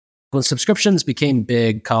When subscriptions became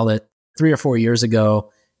big, call it 3 or 4 years ago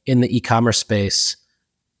in the e-commerce space,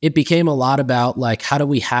 it became a lot about like, how do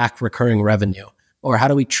we hack recurring revenue? Or how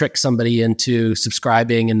do we trick somebody into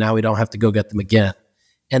subscribing and now we don't have to go get them again?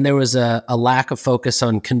 And there was a lack of focus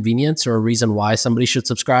on convenience or a reason why somebody should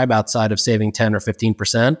subscribe outside of saving 10 or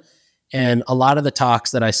 15%. And a lot of the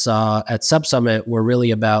talks that I saw at Sub Summit were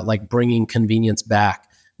really about like bringing convenience back,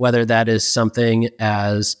 whether that is something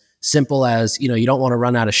as simple as, you don't want to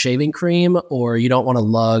run out of shaving cream or you don't want to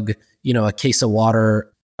lug, a case of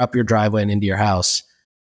water up your driveway and into your house.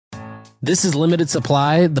 This is Limited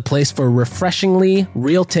Supply, the place for refreshingly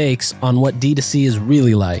real takes on what D2C is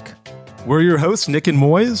really like. We're your hosts, Nick and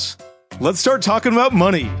Moyes. Let's start talking about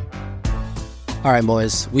money. All right,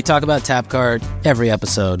 Moyes, we talk about TapCard every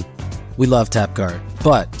episode. We love TapCard.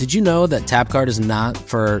 But did you know that TapCard is not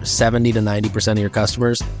for 70 to 90% of your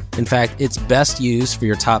customers? In fact, it's best used for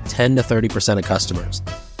your top 10 to 30% of customers.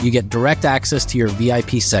 You get direct access to your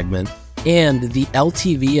VIP segment, and the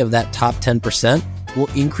LTV of that top 10% will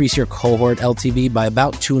increase your cohort LTV by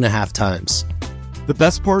about 2.5 times. The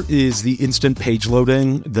best part is the instant page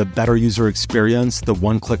loading, the better user experience, the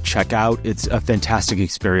one-click checkout. It's a fantastic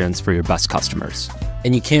experience for your best customers.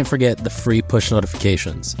 And you can't forget the free push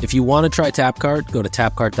notifications. If you want to try TapCard, go to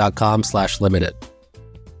tapcard.com/limited.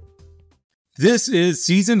 This is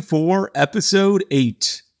season 4, episode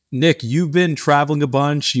 8. Nick, you've been traveling a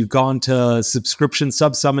bunch. You've gone to Subscription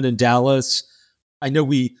Sub Summit in Dallas. I know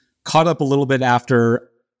we caught up a little bit after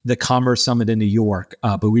the Commerce Summit in New York,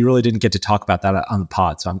 but we really didn't get to talk about that on the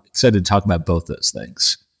pod. So I'm excited to talk about both those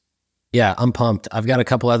things. Yeah, I'm pumped. I've got a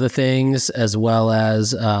couple other things as well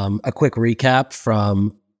as a quick recap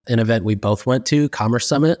from an event we both went to, Commerce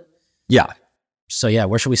Summit. Yeah. So yeah,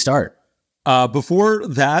 where should we start? Before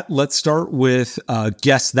that, let's start with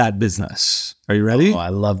Guess That Business. Are you ready? Oh, I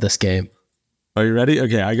love this game. Are you ready?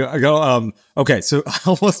 Okay, I go. Okay, so I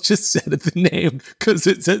almost just said the name because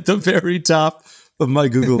it's at the very top of my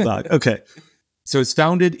Google Doc. Okay, so it's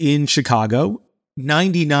founded in Chicago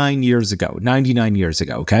 99 years ago.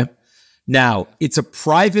 Okay. Now, it's a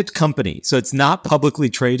private company, so it's not publicly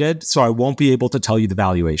traded, so I won't be able to tell you the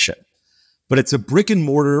valuation. But it's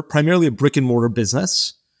primarily a brick and mortar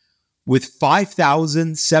business with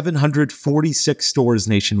 5,746 stores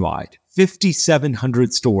nationwide,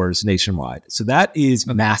 5,700 stores nationwide. So that is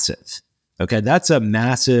massive. Okay, that's a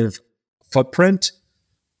massive footprint.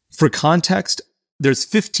 For context, there's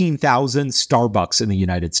 15,000 Starbucks in the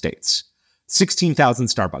United States. 16,000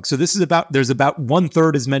 Starbucks. So there's about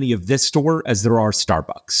 1/3 as many of this store as there are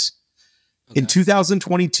Starbucks. Okay. In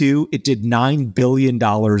 2022, it did $9 billion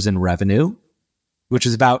in revenue, which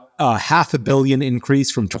is about a $500 million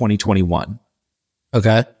increase from 2021.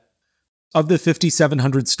 Okay. Of the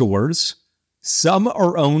 5,700 stores, some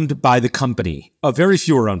are owned by the company. Very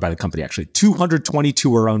few are owned by the company, actually.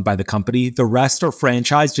 222 are owned by the company. The rest are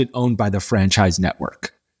franchised and owned by the franchise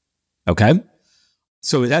network. Okay?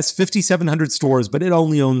 So it has 5,700 stores, but it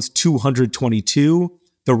only owns 222.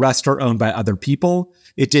 The rest are owned by other people.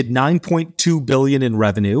 It did $9.2 billion in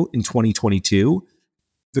revenue in 2022.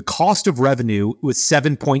 The cost of revenue was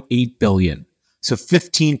 $7.8 billion. So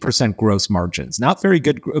 15% gross margins. Not very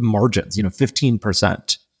good margins,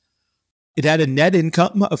 15%. It had a net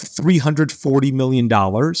income of $340 million,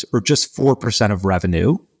 or just 4% of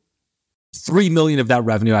revenue. $3 million of that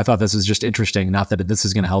revenue, I thought this was just interesting, not that this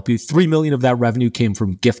is going to help you. $3 million of that revenue came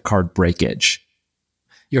from gift card breakage.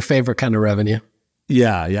 Your favorite kind of revenue.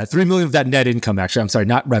 Yeah. $3 million of that net income, actually, I'm sorry,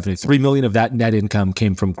 not revenue. $3 million of that net income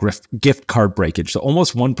came from gift card breakage. So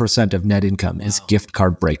almost 1% of net income is gift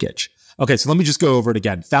card breakage. Okay, so let me just go over it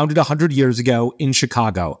again. Founded 100 years ago in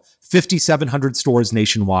Chicago, 5,700 stores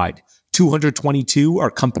nationwide. 222 are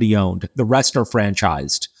company owned. The rest are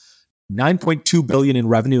franchised. $9.2 billion in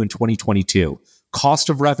revenue in 2022. Cost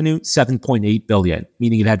of revenue, $7.8 billion,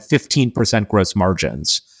 meaning it had 15% gross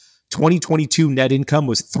margins. 2022 net income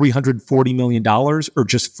was $340 million, or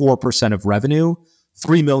just 4% of revenue.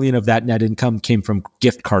 $3 million of that net income came from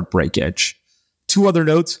gift card breakage. Two other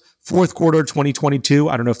notes. Fourth quarter 2022,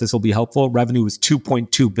 I don't know if this will be helpful, revenue was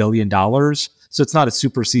 $2.2 billion. So it's not a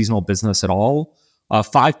super seasonal business at all.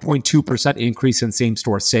 5.2% increase in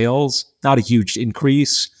same-store sales, not a huge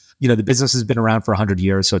increase. The business has been around for 100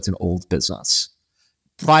 years, so it's an old business.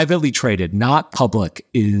 Privately traded, not public,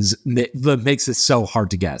 makes it so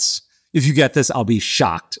hard to guess. If you get this, I'll be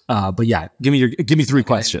shocked. But yeah, give me 3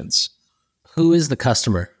 questions. Who is the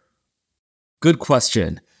customer? Good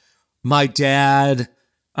question. My dad,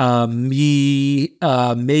 me,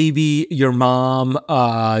 maybe your mom,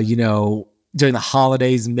 during the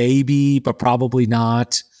holidays, maybe, but probably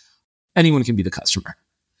not. Anyone can be the customer.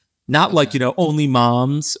 Not like, only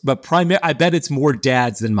moms, but I bet it's more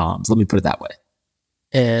dads than moms. Let me put it that way.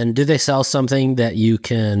 And do they sell something that you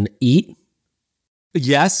can eat?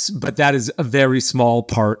 Yes, but that is a very small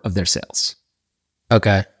part of their sales.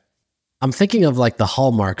 Okay. I'm thinking of like the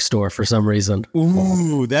Hallmark store for some reason.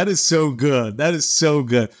 Ooh, that is so good. That is so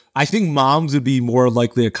good. I think moms would be more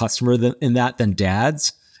likely a customer than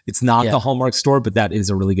dads. It's not the Hallmark store, but that is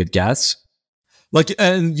a really good guess. Like,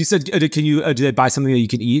 and you said, do they buy something that you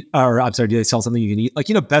can eat? Or I'm sorry, do they sell something you can eat? Like,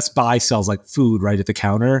 Best Buy sells like food right at the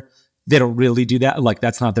counter. They don't really do that. Like,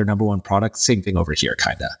 that's not their number one product. Same thing over here,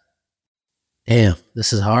 kind of. Damn,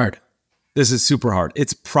 this is hard. This is super hard.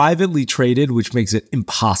 It's privately traded, which makes it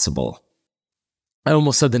impossible. I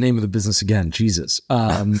almost said the name of the business again. Jesus.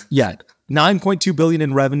 Yeah. 9.2 billion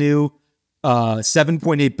in revenue,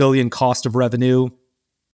 7.8 billion cost of revenue,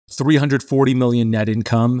 340 million net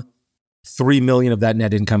income. 3 million of that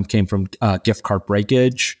net income came from gift card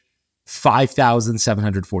breakage,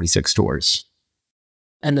 5,746 stores.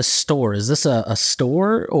 And the store, is this a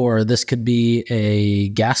store or this could be a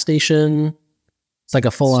gas station? It's like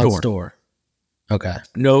a full-on store. Okay.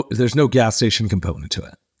 No, there's no gas station component to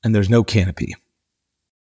it. And there's no canopy.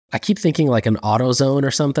 I keep thinking like an AutoZone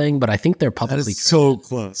or something, but I think they're publicly traded. So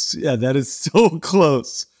close. Yeah, that is so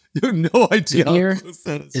close. You have no idea Goodyear? How close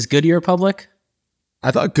that is. Is Goodyear public?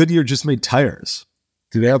 I thought Goodyear just made tires.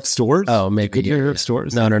 Do they have stores? Oh, maybe. Goodyear have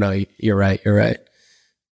stores? No. You're right.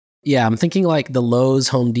 Yeah, I'm thinking like the Lowe's,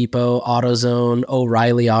 Home Depot, AutoZone,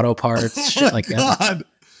 O'Reilly Auto Parts, shit like that.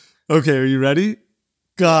 Okay, are you ready?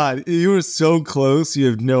 God, you were so close. You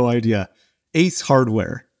have no idea. Ace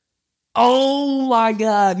Hardware. Oh my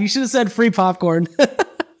God. You should have said free popcorn.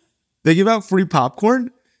 They give out free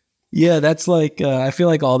popcorn? Yeah, that's like, I feel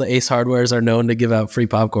like all the Ace Hardwares are known to give out free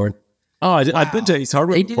popcorn. Oh, I've been to Ace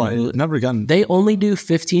Hardware before. I've never gotten. They only do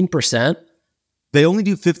 15%. They only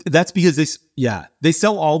do 50. That's because they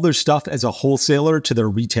sell all their stuff as a wholesaler to their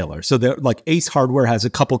retailer. So they're like Ace Hardware has a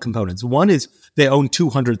couple components. One is they own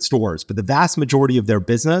 200 stores, but the vast majority of their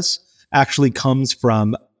business actually comes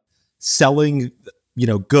from selling,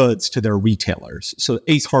 goods to their retailers. So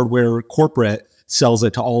Ace Hardware corporate sells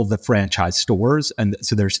it to all of the franchise stores. And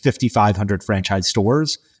so there's 5,500 franchise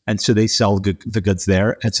stores. And so they sell the goods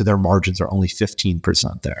there. And so their margins are only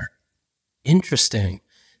 15% there. Interesting.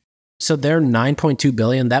 So they're 9.2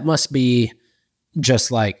 billion. That must be just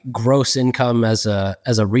like gross income as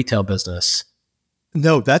a retail business.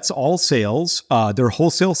 No, that's all sales. Their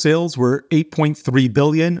wholesale sales were 8.3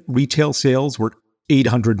 billion. Retail sales were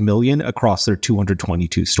 800 million across their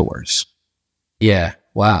 222 stores. Yeah.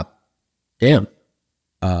 Wow. Damn.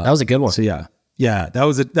 That was a good one. So yeah, that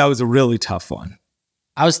was a really tough one.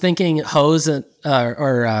 I was thinking Hose and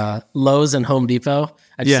Lowe's and Home Depot.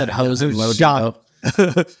 I just said Hose and Lowe's Depot.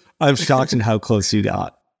 I'm shocked at how close you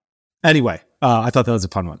got. Anyway, I thought that was a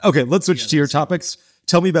fun one. Okay, let's switch to your topics.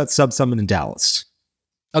 Tell me about Sub Summit in Dallas.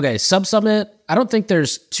 Okay, Sub Summit. I don't think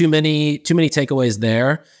there's too many takeaways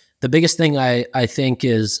there. The biggest thing I think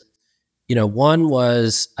is, one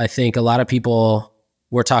was I think a lot of people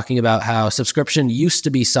were talking about how subscription used to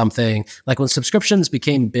be something like when subscriptions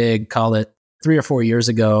became big, call it 3 or 4 years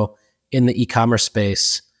ago in the e-commerce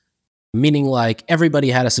space, meaning like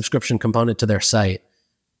everybody had a subscription component to their site.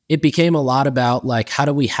 It became a lot about like, how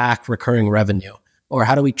do we hack recurring revenue, or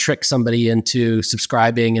how do we trick somebody into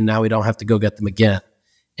subscribing and now we don't have to go get them again?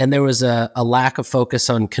 And there was a lack of focus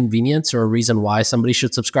on convenience or a reason why somebody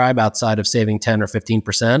should subscribe outside of saving 10 or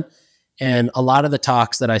 15%. And a lot of the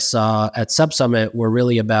talks that I saw at Sub Summit were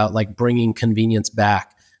really about like bringing convenience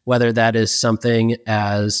back, whether that is something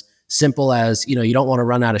as simple as, you don't want to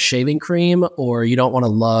run out of shaving cream, or you don't want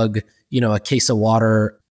to lug, a case of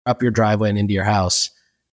water up your driveway and into your house.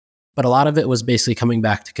 But a lot of it was basically coming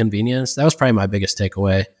back to convenience. That was probably my biggest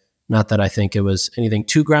takeaway. Not that I think it was anything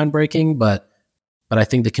too groundbreaking, but I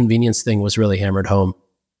think the convenience thing was really hammered home.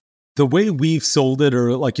 The way we've sold it,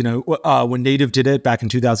 or like, when Native did it back in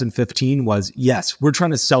 2015 was, yes, we're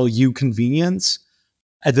trying to sell you convenience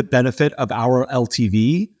at the benefit of our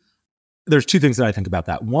LTV. There's two things that I think about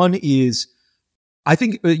that. One is, I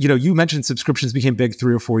think, you mentioned subscriptions became big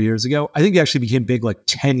 3 or 4 years ago. I think they actually became big like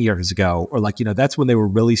 10 years ago, or like, that's when they were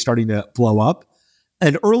really starting to blow up.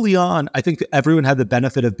 And early on, I think that everyone had the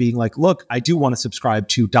benefit of being like, look, I do want to subscribe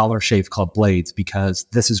to Dollar Shave Club blades because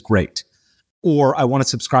this is great. Or I want to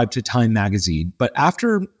subscribe to Time Magazine. But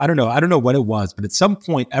after, I don't know what it was, but at some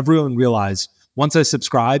point, everyone realized once I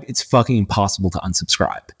subscribe, it's fucking impossible to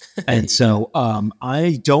unsubscribe. And so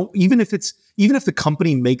I don't, even if the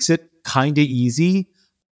company makes it kind of easy,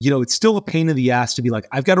 it's still a pain in the ass to be like,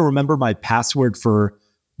 I've got to remember my password for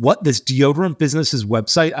what this deodorant business's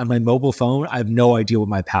website on my mobile phone, I have no idea what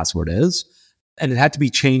my password is. And it had to be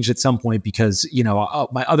changed at some point because,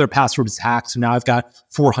 my other password is hacked. So now I've got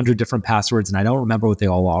 400 different passwords and I don't remember what they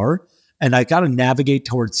all are. And I got to navigate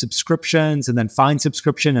towards subscriptions and then find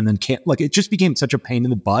subscription and then it just became such a pain in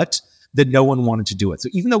the butt that no one wanted to do it. So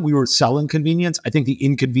even though we were selling convenience, I think the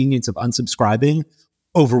inconvenience of unsubscribing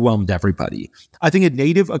overwhelmed everybody. I think at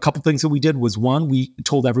Native, a couple things that we did was one, we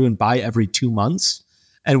told everyone buy every 2 months.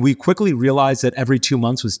 And we quickly realized that every 2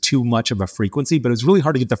 months was too much of a frequency, but it was really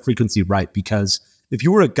hard to get the frequency right because if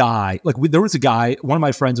you were a guy, there was a guy, one of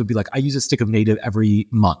my friends would be like, I use a stick of Native every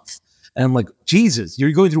month. And I'm like, Jesus,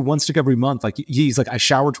 you're going through one stick every month. Like he's like, I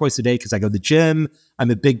shower twice a day because I go to the gym.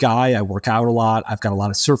 I'm a big guy. I work out a lot. I've got a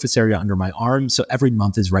lot of surface area under my arms. So every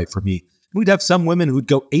month is right for me. We'd have some women who'd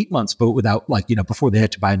go 8 months, but without before they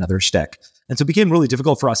had to buy another stick. And so it became really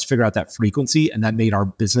difficult for us to figure out that frequency. And that made our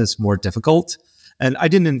business more difficult. And I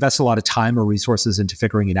didn't invest a lot of time or resources into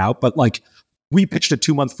figuring it out. But we pitched a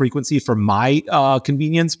 2-month frequency for my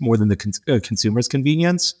convenience more than the consumer's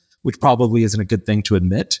convenience, which probably isn't a good thing to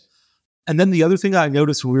admit. And then the other thing I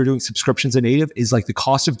noticed when we were doing subscriptions in Native is the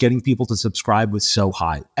cost of getting people to subscribe was so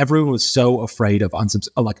high. Everyone was so afraid of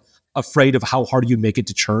afraid of how hard you make it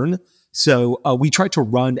to churn. So we tried to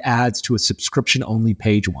run ads to a subscription-only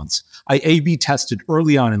page once. I A/B tested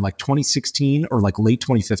early on in 2016 or late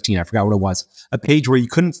 2015. I forgot what it was. A page where you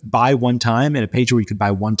couldn't buy one time and a page where you could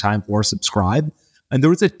buy one time or subscribe. And there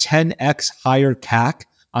was a 10x higher CAC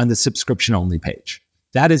on the subscription-only page.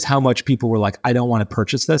 That is how much people were like, I don't want to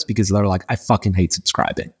purchase this because they're like, I fucking hate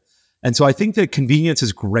subscribing. And so I think that convenience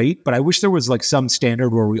is great, but I wish there was some standard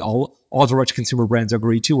where we all direct consumer brands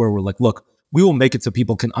agree to, where we're like, look, we will make it so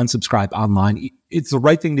people can unsubscribe online. It's the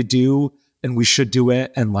right thing to do, and we should do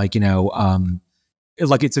it. And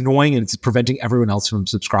it's annoying and it's preventing everyone else from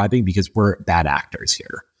subscribing because we're bad actors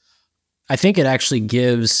here. I think it actually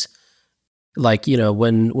gives,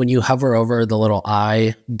 when you hover over the little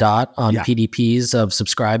I dot on PDPs of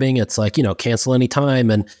subscribing, it's cancel anytime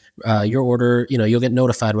and your order, you'll get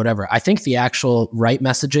notified, whatever. I think the actual right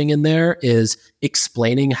messaging in there is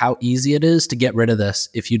explaining how easy it is to get rid of this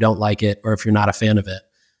if you don't like it or if you're not a fan of it.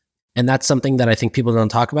 And that's something that I think people don't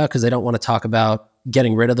talk about because they don't want to talk about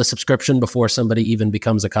getting rid of the subscription before somebody even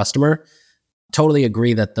becomes a customer. Totally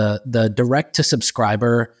agree that the direct to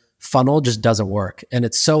subscriber funnel just doesn't work. And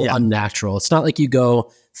it's so unnatural. It's not like you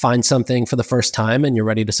go find something for the first time and you're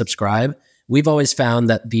ready to subscribe. We've always found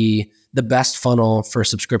that the best funnel for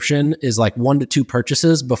subscription is 1 to 2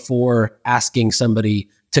 purchases before asking somebody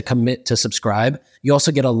to commit to subscribe. You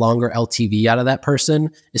also get a longer LTV out of that person,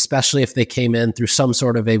 especially if they came in through some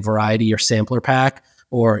sort of a variety or sampler pack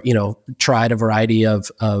or, tried a variety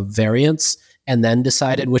of variants and then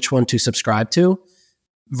decided which one to subscribe to.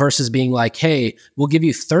 Versus being like, hey, we'll give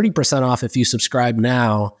you 30% off if you subscribe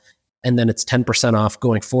now, and then it's 10% off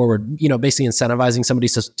going forward. Basically incentivizing somebody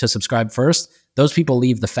to subscribe first. Those people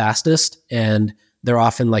leave the fastest, and they're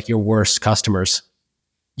often your worst customers.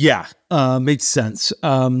 Yeah, makes sense.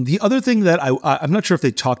 The other thing that I'm not sure if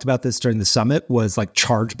they talked about this during the summit was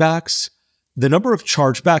chargebacks. The number of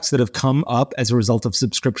chargebacks that have come up as a result of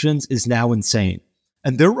subscriptions is now insane.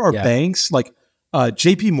 And there are banks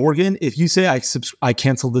JP Morgan, if you say I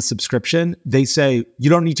canceled the subscription, they say you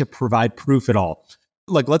don't need to provide proof at all.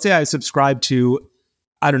 Let's say I subscribe to,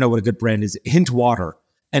 I don't know what a good brand is, Hint Water,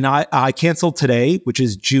 and I canceled today, which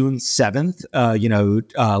is June 7th.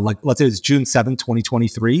 Let's say it's June 7th,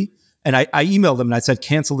 2023. And I emailed them and I said,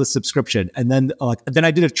 cancel this subscription. And then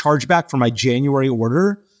I did a chargeback for my January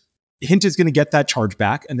order. Hint is going to get that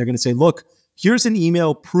chargeback and they're going to say, look, here's an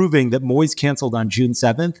email proving that Moy's canceled on June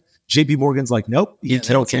 7th. JP Morgan's like, nope. They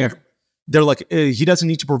don't care. They're like, he doesn't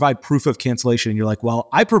need to provide proof of cancellation. And you're like, well,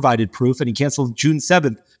 I provided proof and he canceled June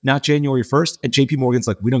 7th, not January 1st. And JP Morgan's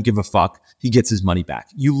like, we don't give a fuck. He gets his money back.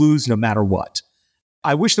 You lose no matter what.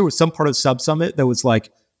 I wish there was some part of Sub Summit that was like,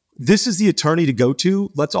 this is the attorney to go to.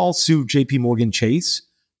 Let's all sue JP Morgan Chase.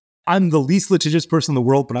 I'm the least litigious person in the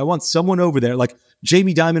world, but I want someone over there.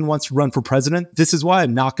 Jamie Dimon wants to run for president. This is why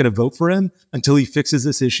I'm not going to vote for him until he fixes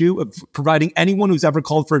this issue of providing anyone who's ever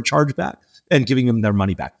called for a chargeback and giving them their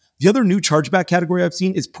money back. The other new chargeback category I've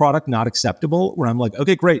seen is product not acceptable, where I'm like,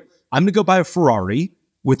 okay, great. I'm going to go buy a Ferrari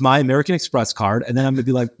with my American Express card. And then I'm going to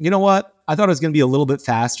be like, you know what? I thought it was going to be a little bit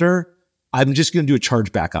faster. I'm just going to do a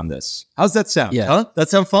chargeback on this. How's that sound? Yeah. Huh? That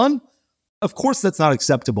sound fun? Of course, that's not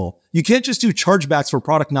acceptable. You can't just do chargebacks for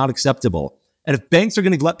product not acceptable. And if banks are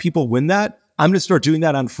going to let people win that, I'm going to start doing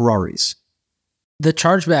that on Ferraris. The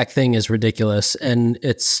chargeback thing is ridiculous. And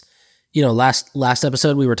it's, last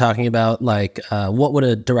episode we were talking about what would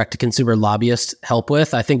a direct-to-consumer lobbyist help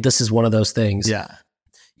with? I think this is one of those things. Yeah.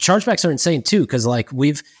 chargebacks are insane too, because like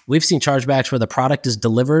we've seen chargebacks where the product is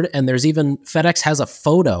delivered and there's even FedEx has a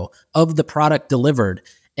photo of the product delivered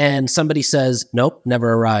and somebody says, nope,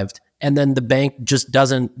 never arrived. And then the bank just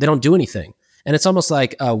they don't do anything. And it's almost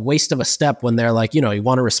like a waste of a step when they're like, you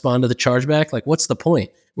want to respond to the chargeback. Like, what's the point?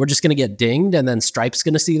 We're just going to get dinged and then Stripe's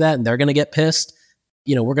going to see that and they're going to get pissed.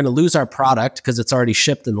 We're going to lose our product because it's already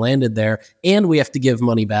shipped and landed there and we have to give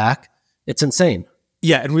money back. It's insane.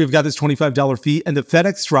 Yeah, and we've got this $25 fee, and the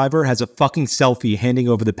FedEx driver has a fucking selfie handing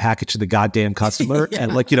over the package to the goddamn customer, yeah.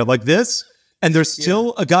 And like this, and there's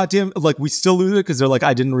still a goddamn, we still lose it because they're like,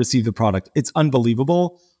 I didn't receive the product. It's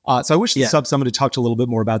unbelievable. So I wish someone had talked a little bit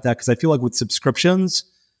more about that, because I feel like with subscriptions,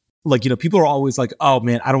 people are always like, oh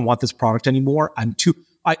man, I don't want this product anymore.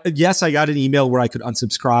 Yes, I got an email where I could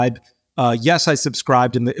unsubscribe. Yes, I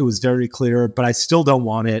subscribed and it was very clear, but I still don't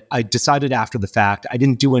want it. I decided after the fact. I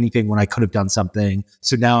didn't do anything when I could have done something.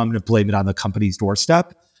 So now I'm going to blame it on the company's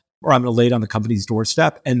doorstep, or I'm going to lay it on the company's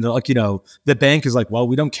doorstep. And the bank is like, well,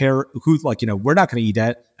 we don't care who, we're not going to eat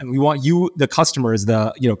it. And we want you, the customer, is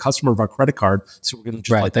the, customer of our credit card. So we're going to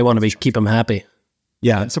just they want to keep them happy.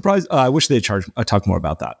 Yeah. I'm surprised. I wish they'd talk more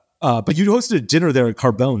about that. But you hosted a dinner there at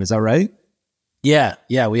Carbone. Is that right? Yeah.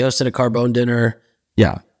 Yeah. We hosted a Carbone dinner.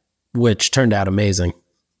 Yeah. Which turned out amazing.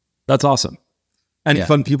 That's awesome. Any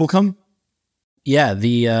fun people come? Yeah,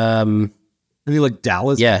 any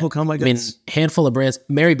Dallas people come, I guess? I mean, handful of brands.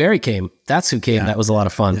 Mary Berry came. That's who came. Yeah. That was a lot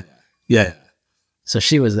of fun. Yeah. So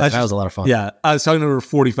she was there. That was a lot of fun. Yeah. I was talking to her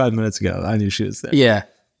 45 minutes ago. I knew she was there. Yeah.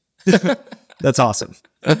 That's awesome.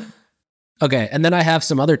 Okay. And then I have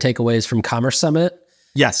some other takeaways from Commerce Summit.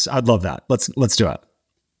 Yes, I'd love that. Let's do it.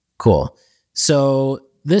 Cool. So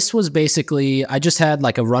this was basically, I just had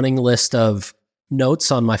a running list of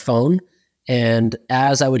notes on my phone. And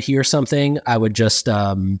as I would hear something, I would just,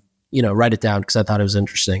 write it down because I thought it was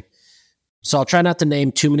interesting. So I'll try not to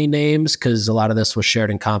name too many names because a lot of this was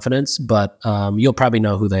shared in confidence, but you'll probably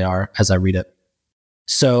know who they are as I read it.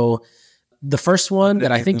 So the first one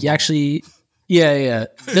that I think you actually,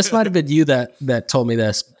 this might have been you that told me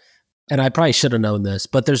this, and I probably should have known this,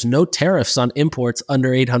 but there's no tariffs on imports under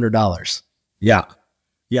 $800. Yeah.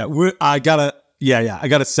 Yeah, I got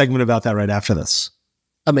a segment about that right after this.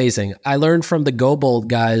 Amazing. I learned from the Go Bold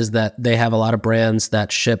guys that they have a lot of brands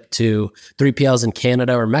that ship to 3PLs in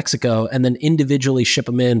Canada or Mexico and then individually ship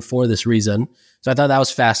them in for this reason. So I thought that was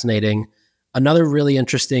fascinating. Another really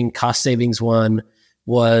interesting cost savings one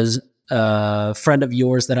was a friend of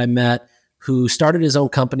yours that I met who started his own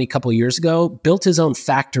company a couple of years ago, built his own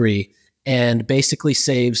factory, and basically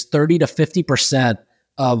saves 30 to 50%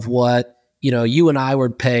 of what you and I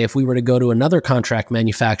would pay if we were to go to another contract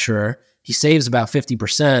manufacturer. He saves about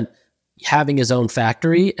 50% having his own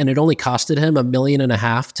factory, and it only costed him $1.5 million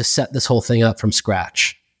to set this whole thing up from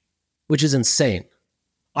scratch, which is insane.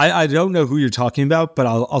 I don't know who you're talking about, but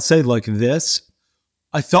I'll say this.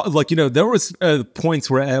 I thought there was points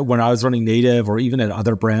where when I was running Native or even at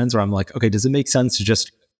other brands where I'm like, okay, does it make sense to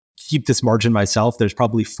just keep this margin myself? There's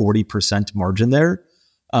probably 40% margin there.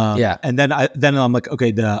 And then I'm like,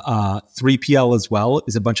 okay, the 3PL as well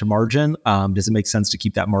is a bunch of margin. Does it make sense to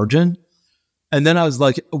keep that margin? And then I was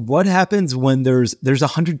like, what happens when there's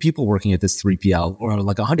 100 people working at this 3PL or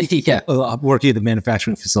 100 people working at the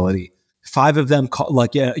manufacturing facility? 5 of them call,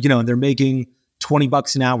 and they're making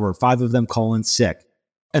 $20 an hour. 5 of them call in sick,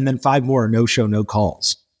 and then 5 more are no show, no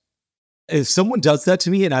calls. If someone does that to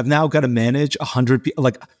me, and I've now got to manage 100 people,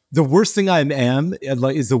 the worst thing I am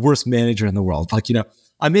is the worst manager in the world.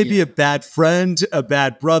 I may be a bad friend, a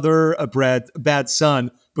bad brother, a bad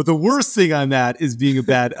son, but the worst thing I'm at is being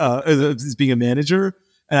a manager,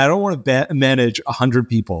 and I don't want to manage 100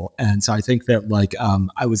 people. And so I think that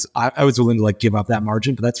I was willing to give up that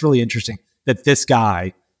margin, but that's really interesting that this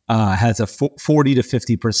guy has a 40 to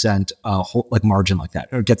 50% margin like that,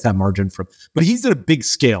 or gets that margin from. But he's at a big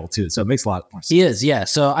scale too, so it makes a lot more sense. He is, yeah.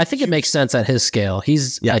 So I think it makes sense at his scale.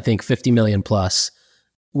 He's I think 50 million plus.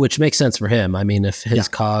 Which makes sense for him. I mean, if his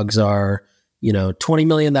COGS are, 20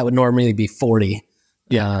 million, that would normally be 40.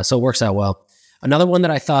 Yeah. So it works out well. Another one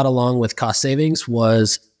that I thought along with cost savings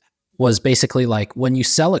was basically when you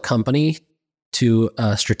sell a company to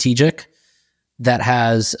a strategic that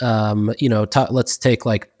has, let's take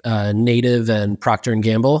Native and Procter and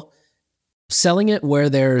Gamble, selling it where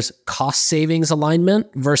there's cost savings alignment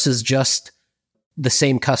versus just the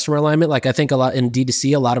same customer alignment. I think a lot in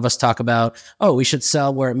D2C, a lot of us talk about, we should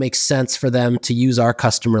sell where it makes sense for them to use our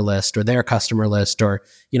customer list or their customer list or,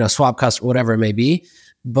 swap customer, whatever it may be.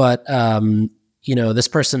 But, this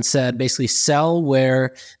person said basically sell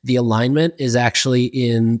where the alignment is actually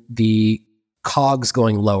in the COGS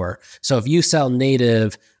going lower. So if you sell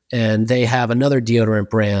Native and they have another deodorant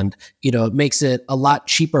brand, it makes it a lot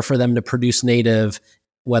cheaper for them to produce native,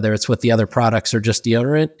 whether it's with the other products or just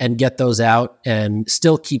deodorant, and get those out and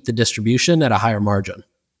still keep the distribution at a higher margin.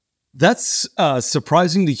 That's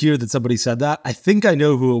surprising to hear that somebody said that. I think I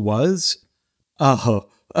know who it was. Oh,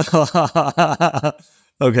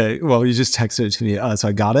 okay. Well, you just texted it to me, so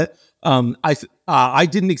I got it. I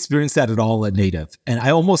didn't experience that at all at Native, and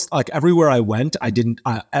I almost like everywhere I went, I didn't.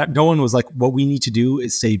 No one was like, "What we need to do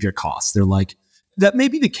is save your costs." They're like, that may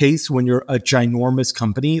be the case when you're a ginormous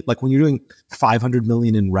company, like when you're doing 500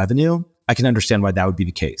 million in revenue. I can understand why that would be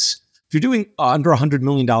the case. If you're doing under $100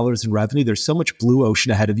 million in revenue, there's so much blue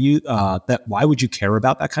ocean ahead of you that why would you care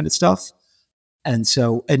about that kind of stuff? And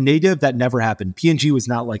so at Native, that never happened. P&G was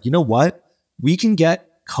not like, you know what? We can get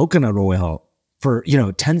coconut oil for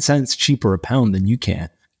 10 cents cheaper a pound than you can.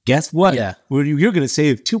 Guess what? Yeah. You're going to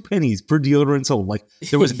save 2 pennies per deodorant sold. Like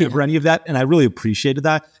there was never any of that. And I really appreciated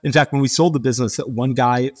that. In fact, when we sold the business, one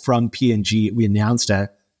guy from P&G, we announced it.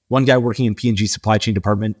 One guy working in P&G supply chain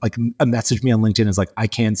department, like messaged me on LinkedIn, is like, I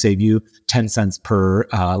can save you 10 cents per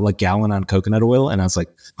gallon on coconut oil. And I was like,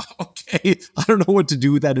 okay, I don't know what to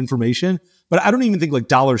do with that information. But I don't even think like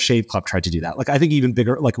Dollar Shave Club tried to do that. Like I think even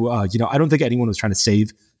bigger, like, I don't think anyone was trying to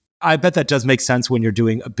save. I bet that does make sense when you're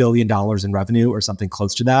doing $1 billion in revenue or something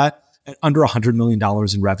close to that. And under $100 million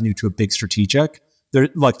in revenue to a big strategic,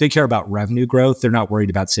 they care about revenue growth. They're not worried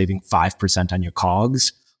about saving 5% on your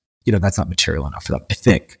COGS. That's not material enough for them, I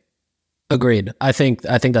think. Agreed. I think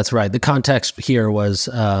that's right. The context here was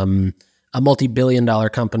a multi-billion-dollar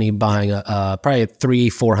company buying probably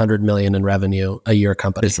 300-400 million in revenue a year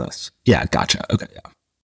company. Business. Yeah, gotcha. Okay, yeah.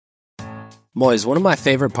 Moise, one of my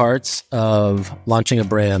favorite parts of launching a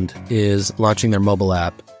brand is launching their mobile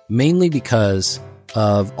app, mainly because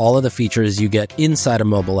of all of the features you get inside a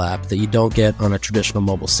mobile app that you don't get on a traditional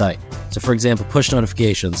mobile site. So, for example, push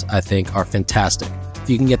notifications, I think, are fantastic. If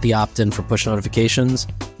you can get the opt-in for push notifications,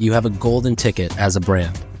 you have a golden ticket as a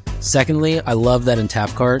brand. Secondly, I love that in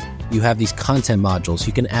Tapcart, you have these content modules.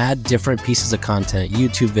 You can add different pieces of content,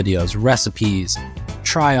 YouTube videos, recipes,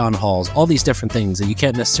 try-on hauls, all these different things that you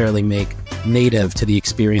can't necessarily make native to the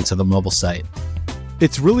experience of a mobile site.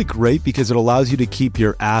 It's really great because it allows you to keep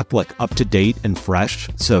your app like up to date and fresh.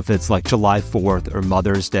 So if it's like July 4th or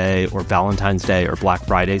Mother's Day or Valentine's Day or Black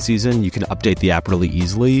Friday season, you can update the app really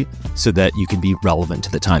easily so that you can be relevant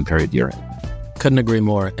to the time period you're in. Couldn't agree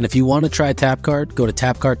more. And if you want to try Tapcart, go to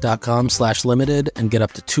tapcart.com/limited and get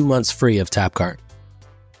up to 2 months free of Tapcart.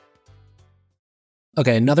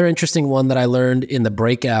 Okay, another interesting one that I learned in the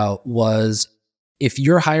breakout was if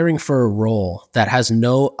you're hiring for a role that has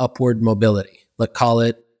no upward mobility, let's call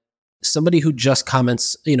it somebody who just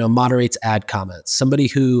comments, moderates ad comments, somebody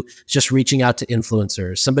who's just reaching out to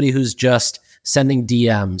influencers, somebody who's just sending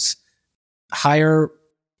DMs, hire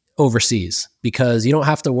overseas because you don't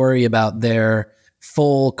have to worry about their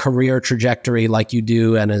full career trajectory like you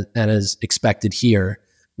do and is expected here,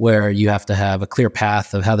 where you have to have a clear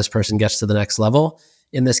path of how this person gets to the next level.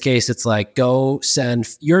 In this case, it's like, go send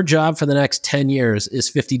your job for the next 10 years is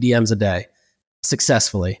 50 DMs a day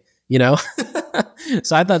successfully,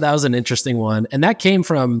 So I thought that was an interesting one. And that came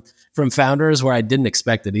from founders where I didn't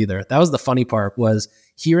expect it either. That was the funny part, was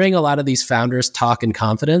hearing a lot of these founders talk in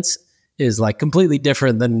confidence is like completely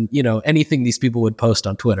different than, anything these people would post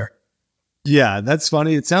on Twitter. Yeah, that's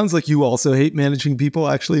funny. It sounds like you also hate managing people,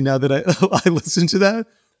 actually, now that I listen to that.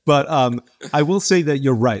 But I will say that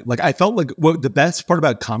you're right. Like, I felt like the best part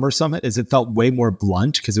about Commerce Summit is it felt way more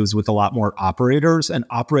blunt because it was with a lot more operators and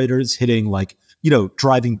operators hitting like,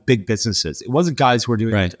 driving big businesses. It wasn't guys who were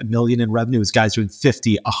doing $1 million in revenue. It was guys doing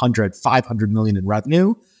 50, 100, 500 million in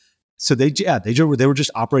revenue. So they were just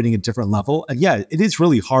operating at a different level. And yeah, it is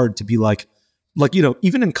really hard to be like,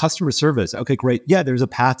 even in customer service, okay, great. Yeah, there's a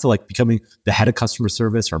path to like becoming the head of customer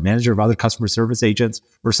service or manager of other customer service agents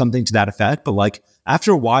or something to that effect. But like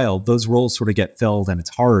after a while, those roles sort of get filled and it's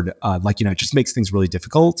hard. It just makes things really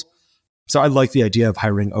difficult. So I like the idea of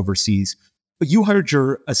hiring overseas. But you hired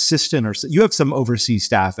your assistant, or you have some overseas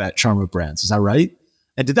staff at Charm Brands. Is that right?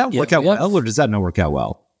 And did that work out well, or does that not work out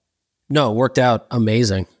well? No, it worked out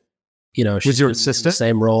amazing. Was your assistant? She's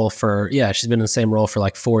been in the same role for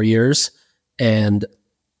like 4 years. And,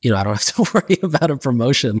 I don't have to worry about a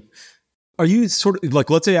promotion. Are you sort of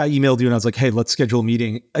like, let's say I emailed you and I was like, hey, let's schedule a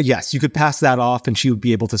meeting. Yes, you could pass that off and she would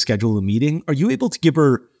be able to schedule a meeting. Are you able to give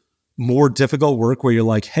her more difficult work where you're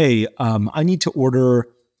like, hey, I need to order,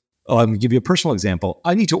 I'm going to give you a personal example.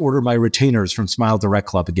 I need to order my retainers from Smile Direct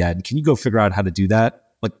Club again. Can you go figure out how to do that?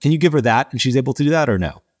 Like, can you give her that and she's able to do that or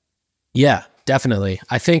no? Yeah, definitely.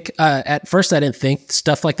 I think at first I didn't think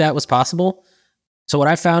stuff like that was possible. So what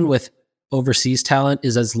I found with overseas talent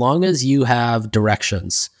is as long as you have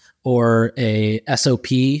directions or a SOP,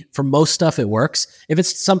 for most stuff it works. If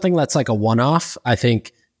it's something that's like a one-off, I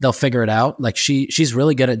think they'll figure it out. Like she's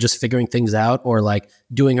really good at just figuring things out or like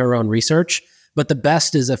doing her own research. But the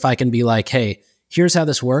best is if I can be like, hey, here's how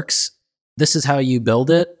this works. This is how you build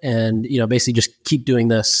it. And, basically just keep doing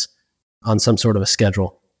this on some sort of a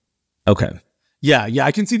schedule. Okay. Yeah.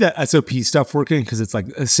 I can see that SOP stuff working because it's like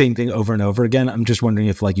the same thing over and over again. I'm just wondering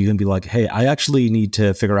if like you can be like, hey, I actually need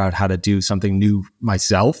to figure out how to do something new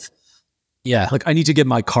myself. Yeah. Like I need to get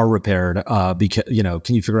my car repaired because,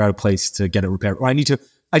 can you figure out a place to get it repaired? Or I need to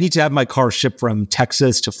have my car shipped from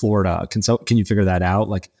Texas to Florida. Can you figure that out?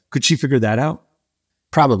 Like, could she figure that out?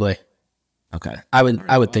 Probably. Okay. I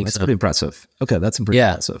would think that's so. Pretty impressive. Okay. That's pretty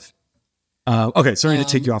impressive. Okay. Sorry to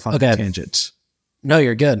take you off on a tangent. No,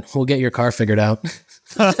 you're good. We'll get your car figured out.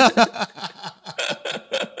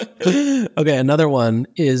 Okay. Another one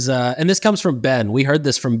is, and this comes from Ben. We heard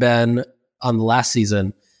this from Ben on the last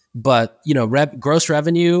season, but gross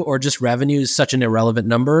revenue or just revenue is such an irrelevant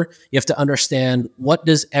number. You have to understand, what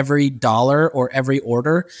does every dollar or every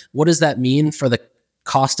order, what does that mean for the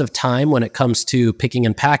cost of time when it comes to picking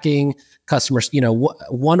and packing? Customers,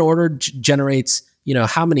 one order generates,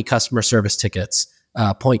 how many customer service tickets?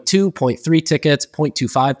 0.2, 0.3 tickets,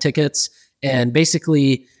 0.25 tickets, and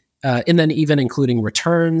basically, and then even including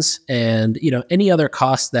returns and, any other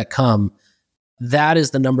costs that come, that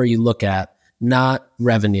is the number you look at, not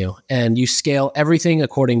revenue. And you scale everything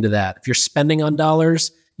according to that. If you're spending on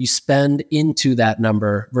dollars, you spend into that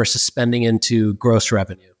number versus spending into gross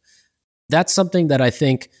revenue. That's something that I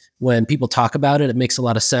think when people talk about it, it makes a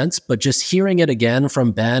lot of sense, but just hearing it again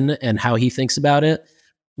from Ben and how he thinks about it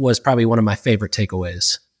was probably one of my favorite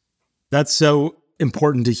takeaways. That's so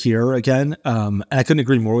important to hear again. And I couldn't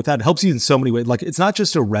agree more with that. It helps you in so many ways. Like it's not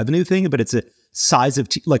just a revenue thing, but it's a size of,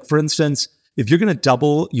 like for instance, if you're going to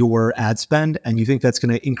double your ad spend and you think that's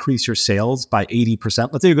going to increase your sales by 80%,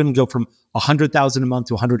 let's say you're going to go from 100,000 a month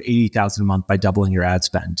to 180,000 a month by doubling your ad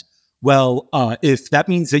spend. Well, if that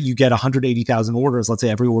means that you get 180,000 orders, let's say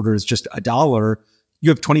every order is just $1, you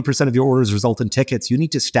have 20% of your orders result in tickets. You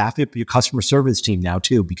need to staff up your customer service team now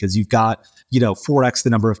too, because you've got, 4x the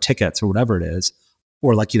number of tickets or whatever it is,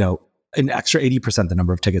 or like, an extra 80% the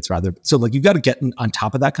number of tickets rather. So like you've got to get on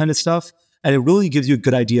top of that kind of stuff. And it really gives you a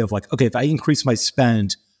good idea of like, okay, if I increase my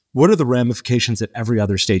spend, what are the ramifications at every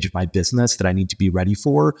other stage of my business that I need to be ready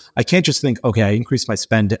for? I can't just think, okay, I increased my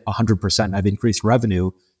spend 100%. I've increased revenue.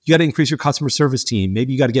 You got to increase your customer service team.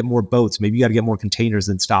 Maybe you got to get more boats. Maybe you got to get more containers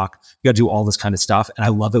in stock. You got to do all this kind of stuff. And I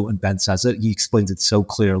love it when Ben says it. He explains it so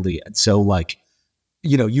clearly. And so like,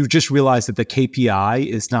 you just realize that the KPI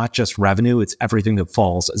is not just revenue. It's everything that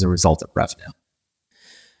falls as a result of revenue.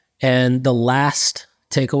 And the last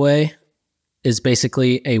takeaway is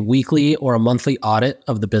basically a weekly or a monthly audit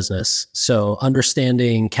of the business. So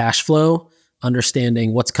understanding cash flow,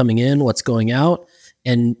 understanding what's coming in, what's going out,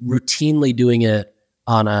 and routinely doing it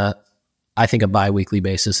on I think a bi-weekly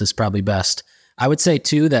basis is probably best. I would say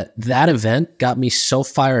too that event got me so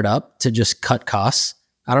fired up to just cut costs.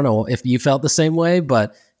 I don't know if you felt the same way,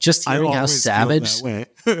 but just hearing how savage,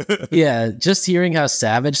 just hearing how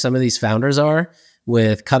savage some of these founders are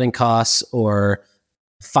with cutting costs or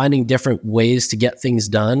finding different ways to get things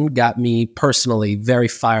done got me personally very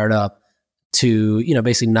fired up to,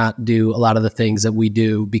 basically not do a lot of the things that we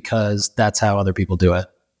do because that's how other people do it.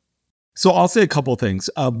 So I'll say a couple of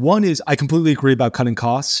things. One is I completely agree about cutting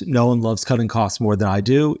costs. No one loves cutting costs more than I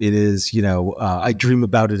do. It is, I dream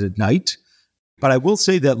about it at night. But I will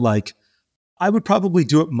say that like, I would probably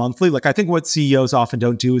do it monthly. Like I think what CEOs often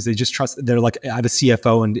don't do is they just trust, they're like, I have a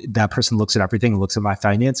CFO and that person looks at everything and looks at my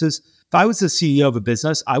finances. If I was the CEO of a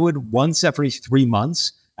business, I would once every 3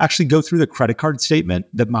 months actually go through the credit card statement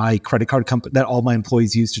that my credit card company, that all my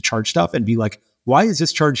employees use to charge stuff and be like, why is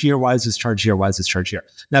this charge here? Why is this charge here? Why is this charge here?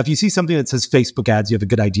 Now, if you see something that says Facebook ads, you have a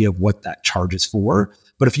good idea of what that charge is for.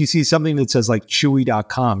 But if you see something that says like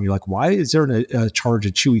Chewy.com, you're like, why is there a charge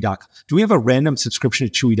at Chewy.com? Do we have a random subscription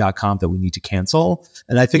at Chewy.com that we need to cancel?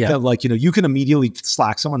 And I think that like, you can immediately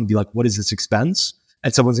Slack someone and be like, what is this expense?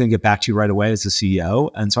 And someone's going to get back to you right away as a CEO.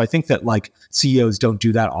 And so I think that like CEOs don't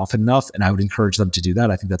do that often enough. And I would encourage them to do that.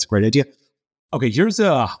 I think that's a great idea. Okay, here's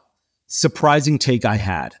a surprising take I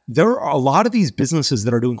had. There are a lot of these businesses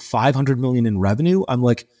that are doing 500 million in revenue. I'm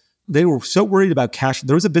like, they were so worried about cash.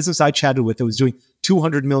 There was a business I chatted with that was doing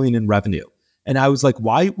 200 million in revenue. And I was like,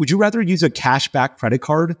 why would you rather use a cash back credit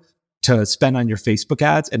card to spend on your Facebook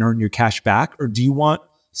ads and earn your cash back? Or do you want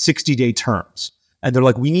 60-day terms? And they're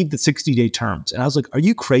like, we need the 60-day terms. And I was like, are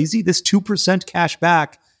you crazy? This 2% cash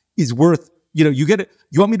back is worth you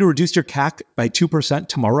want me to reduce your CAC by 2%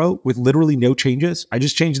 tomorrow with literally no changes? I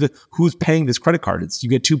just changed who's paying this credit card. You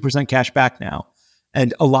get 2% cash back now.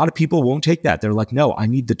 And a lot of people won't take that. They're like, no, I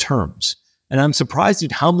need the terms. And I'm surprised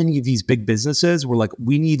at how many of these big businesses were like,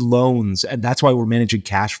 we need loans. And that's why we're managing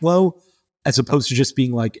cash flow, as opposed to just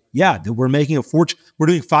being like, yeah, we're making a fortune. We're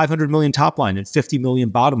doing 500 million top line and 50 million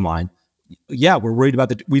bottom line. Yeah, we're worried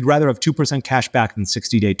about we'd rather have 2% cash back than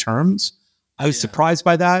 60-day terms. I was surprised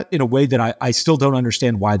by that in a way that I still don't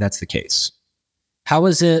understand why that's the case. How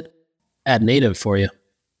is it at Native for you?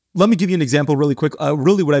 Let me give you an example really quick.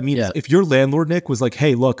 Really what I mean is if your landlord, Nick, was like,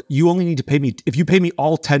 hey, look, you only need to pay me, if you pay me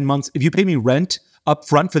all 10 months, if you pay me rent up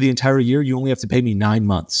front for the entire year, you only have to pay me 9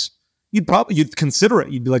 months. You'd consider it.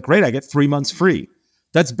 You'd be like, great, I get 3 months free.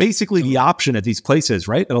 That's basically the option at these places,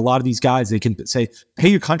 right? And a lot of these guys, they can say, pay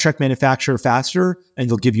your contract manufacturer faster and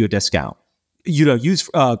they'll give you a discount. Use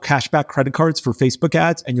cashback credit cards for Facebook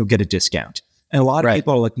ads and you'll get a discount. And a lot of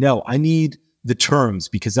people are like, no, I need the terms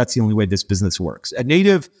because that's the only way this business works. At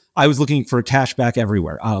Native, I was looking for cashback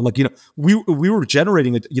everywhere. We were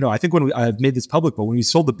generating it. I think when I've made this public, but when we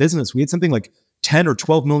sold the business, we had something like $10 or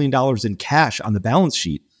 $12 million in cash on the balance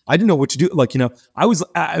sheet. I didn't know what to do. I was,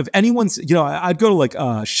 if anyone's, I'd go to like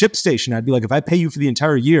a ship station. I'd be like, if I pay you for the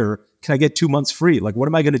entire year, can I get 2 months free? Like, what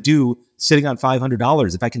am I going to do sitting on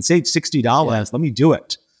 $500? If I can save $60, let me do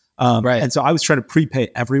it. And so I was trying to prepay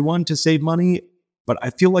everyone to save money, but I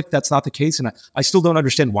feel like that's not the case. And I still don't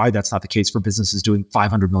understand why that's not the case for businesses doing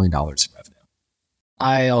 $500 million in revenue.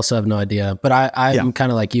 I also have no idea, but I'm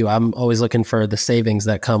kind of like you. I'm always looking for the savings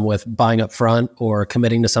that come with buying up front or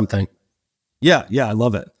committing to something. Yeah, I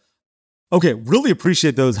love it. Okay, really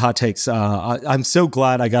appreciate those hot takes. I'm so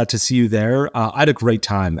glad I got to see you there. I had a great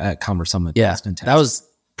time at Commerce Summit. Yeah, that was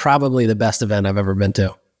probably the best event I've ever been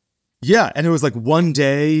to. Yeah, and it was like one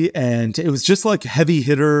day, and it was just like heavy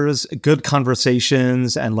hitters, good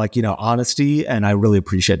conversations, and honesty, and I really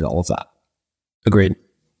appreciated all of that. Agreed.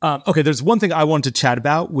 Okay, there's one thing I wanted to chat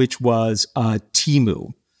about, which was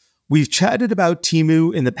Temu. We've chatted about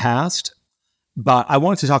Temu in the past, but I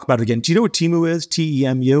wanted to talk about it again. Do you know what Temu is?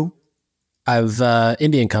 Temu?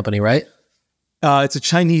 Indian company, right? It's a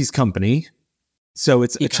Chinese company. So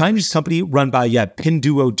it's a Chinese company run by,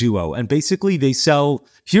 Pinduoduo. And basically they sell,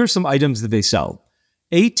 here's some items that they sell.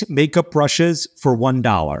 8 makeup brushes for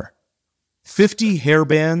 $1. 50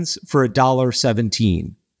 hairbands for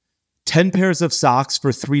 $1.17. 10 pairs of socks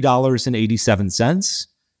for $3.87.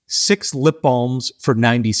 6 lip balms for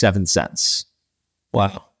 97 cents.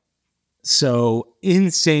 Wow. So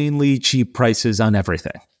insanely cheap prices on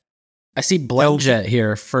everything. I see Blendjet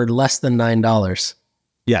here for less than $9.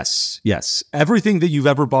 Yes. Everything that you've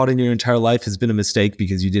ever bought in your entire life has been a mistake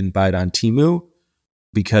because you didn't buy it on Temu,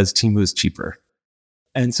 because Temu is cheaper.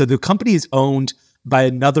 And so the company is owned by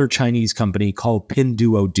another Chinese company called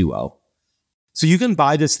Pinduoduo. So you can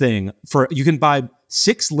buy this thing you can buy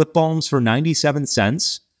 6 lip balms for 97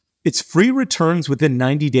 cents. It's free returns within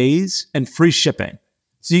 90 days and free shipping.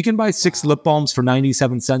 So you can buy 6 lip balms for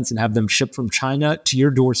 97 cents and have them shipped from China to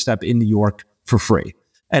your doorstep in New York for free.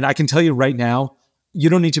 And I can tell you right now, you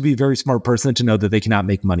don't need to be a very smart person to know that they cannot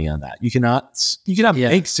make money on that. You cannot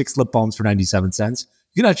make 6 lip balms for 97 cents.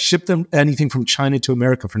 You cannot ship them anything from China to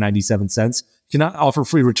America for 97 cents. You cannot offer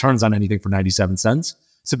free returns on anything for 97 cents.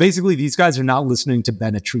 So basically, these guys are not listening to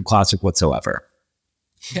Ben, a true classic whatsoever.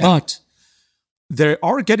 Yeah. But they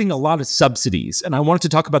are getting a lot of subsidies. And I wanted to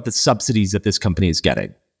talk about the subsidies that this company is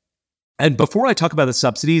getting. And before I talk about the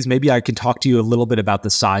subsidies, maybe I can talk to you a little bit about the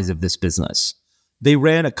size of this business. They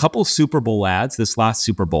ran a couple Super Bowl ads this last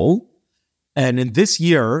Super Bowl. And in this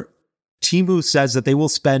year, Temu says that they will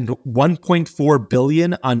spend $1.4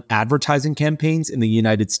 billion on advertising campaigns in the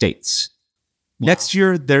United States. Wow. Next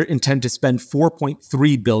year, they intend to spend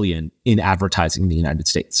 $4.3 billion in advertising in the United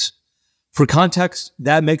States. For context,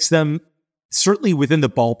 that makes them certainly within the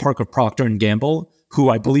ballpark of Procter & Gamble, who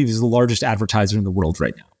I believe is the largest advertiser in the world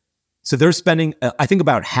right now. So they're spending, I think,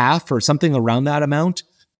 about half or something around that amount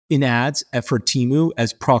in ads for Temu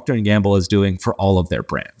as Procter & Gamble is doing for all of their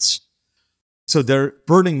brands. So they're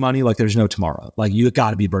burning money like there's no tomorrow. Like, you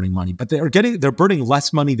got to be burning money, but they're burning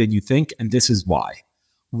less money than you think. And this is why.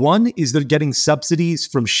 One is they're getting subsidies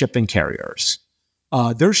from shipping carriers.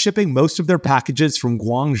 They're shipping most of their packages from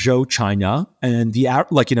Guangzhou, China. And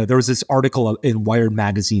there was this article in Wired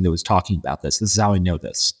magazine that was talking about this. This is how I know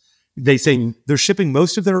this. They say they're shipping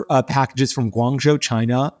most of their packages from Guangzhou,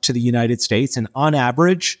 China to the United States. And on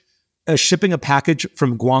average, shipping a package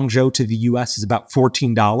from Guangzhou to the US is about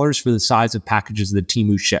 $14 for the size of packages that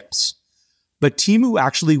Temu ships. But Temu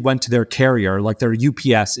actually went to their carrier, like their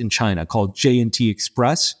UPS in China, called J&T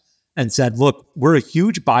Express, and said, look, we're a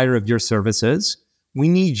huge buyer of your services. We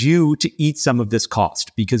need you to eat some of this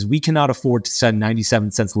cost because we cannot afford to send 97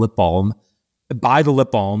 cents lip balm, buy the lip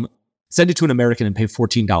balm, send it to an American and pay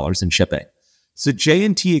 $14 in shipping. So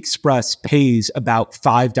J&T Express pays about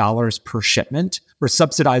 $5 per shipment or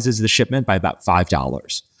subsidizes the shipment by about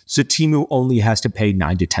 $5. So Temu only has to pay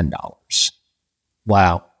 $9 to $10.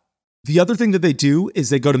 Wow. The other thing that they do is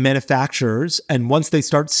they go to manufacturers, and once they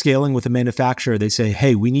start scaling with a manufacturer, they say,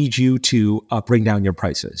 hey, we need you to bring down your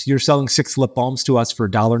prices. You're selling 6 lip balms to us for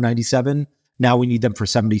 $1.97. Now we need them for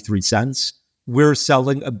 73 cents. We're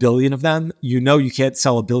selling 1 billion of them. You know you can't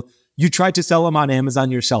sell 1 billion. You tried to sell them on Amazon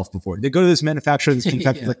yourself before. They go to this manufacturer,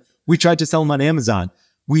 like, we tried to sell them on Amazon.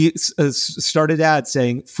 We started ads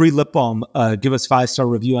saying, free lip balm, give us 5-star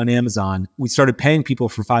review on Amazon. We started paying people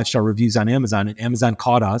for 5-star reviews on Amazon, and Amazon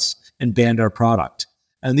caught us and banned our product.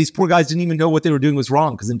 And these poor guys didn't even know what they were doing was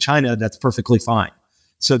wrong, because in China, that's perfectly fine.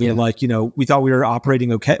 So they're like, we thought we were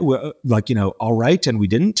operating okay, all right, and we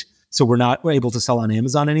didn't. So we're not able to sell on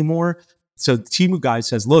Amazon anymore. So the Temu guy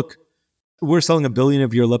says, look, we're selling 1 billion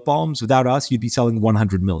of your lip balms. Without us, you'd be selling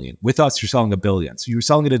 100 million. With us, you're selling 1 billion. So you were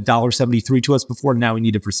selling it at $1.73 to us before. Now we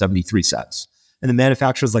need it for 73 cents. And the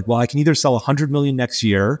manufacturer's like, well, I can either sell 100 million next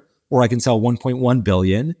year, or I can sell 1.1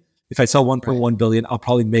 billion. If I sell 1.1 billion, I'll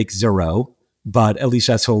probably make zero. But at least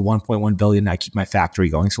I sold 1.1 billion. And I keep my factory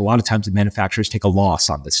going. So a lot of times the manufacturers take a loss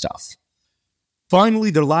on this stuff.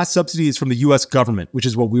 Finally, their last subsidy is from the U.S. government, which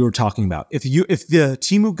is what we were talking about. If the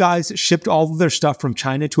Temu guys shipped all of their stuff from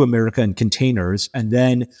China to America in containers and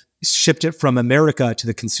then shipped it from America to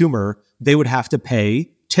the consumer, they would have to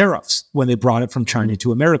pay tariffs when they brought it from China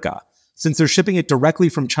to America. Since they're shipping it directly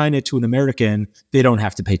from China to an American, they don't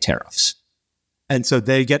have to pay tariffs. And so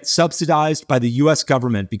they get subsidized by the U.S.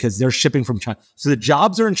 government because they're shipping from China. So the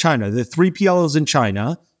jobs are in China. The 3PL is in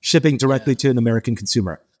China, shipping directly to an American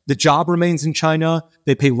consumer. The job remains in China,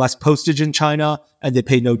 they pay less postage in China, and they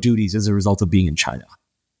pay no duties as a result of being in China.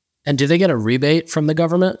 And do they get a rebate from the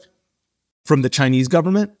government? From the Chinese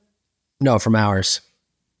government? No, from ours.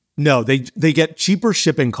 No, they get cheaper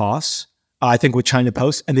shipping costs, I think, with China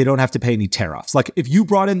Post, and they don't have to pay any tariffs. Like if you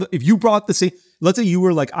brought the same, let's say you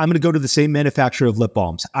were like, I'm going to go to the same manufacturer of lip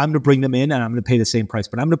balms. I'm going to bring them in and I'm going to pay the same price,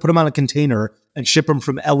 but I'm going to put them on a container and ship them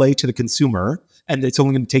from LA to the consumer, and it's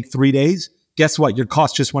only going to take 3 days. Guess what? Your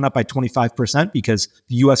cost just went up by 25% because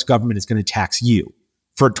the US government is going to tax you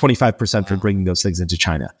for 25% for bringing those things into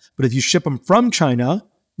China. But if you ship them from China,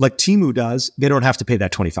 like Temu does, they don't have to pay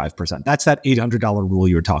that 25%. That's that $800 rule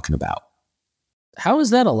you were talking about. How is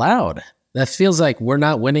that allowed? That feels like we're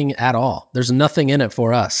not winning at all. There's nothing in it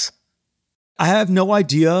for us. I have no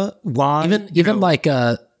idea why. Even like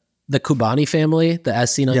the Kubani family, the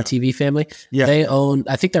As Seen on TV family, they own,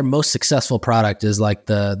 I think their most successful product is like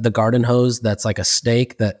the garden hose that's like a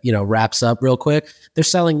snake that, wraps up real quick. They're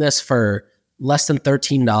selling this for less than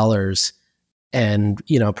 $13 and,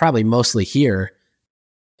 probably mostly here.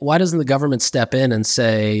 Why doesn't the government step in and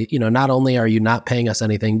say, not only are you not paying us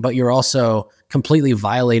anything, but you're also completely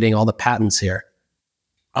violating all the patents here?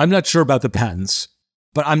 I'm not sure about the patents.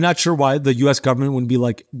 But I'm not sure why the U.S. government wouldn't be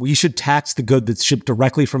like, we should tax the good that's shipped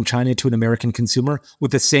directly from China to an American consumer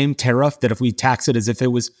with the same tariff that if we tax it as if it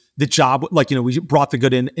was the job, we brought the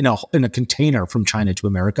good in a container from China to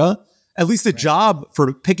America. At least the job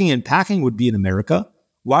for picking and packing would be in America.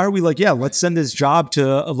 Why are we like, let's send this job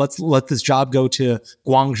to, let's let this job go to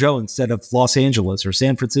Guangzhou instead of Los Angeles or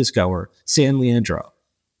San Francisco or San Leandro?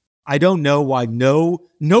 I don't know why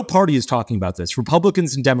no party is talking about this.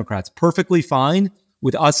 Republicans and Democrats, perfectly fine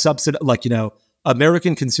with us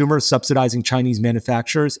American consumers subsidizing Chinese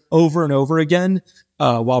manufacturers over and over again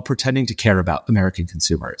while pretending to care about American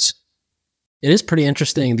consumers. It is pretty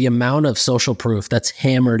interesting the amount of social proof that's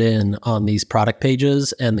hammered in on these product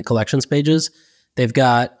pages and the collections pages. They've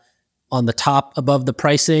got on the top above the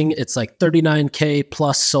pricing, it's like 39K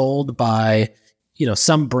plus sold by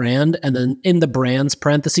some brand. And then in the brand's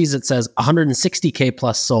parentheses, it says 160K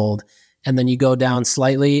plus sold. And then you go down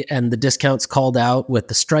slightly and the discount's called out with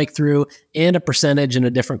the strike through and a percentage in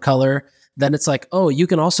a different color. Then it's like, oh, you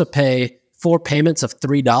can also pay 4 payments of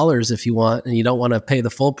 $3 if you want, and you don't want to pay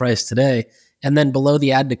the full price today. And then below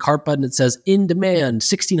the add to cart button, it says in demand,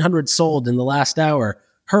 1,600 sold in the last hour.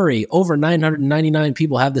 Hurry, over 999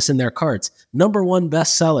 people have this in their carts. #1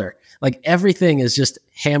 bestseller. Like everything is just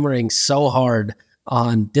hammering so hard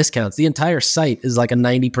on discounts. The entire site is like a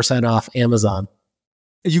 90% off Amazon.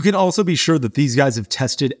 You can also be sure that these guys have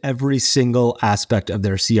tested every single aspect of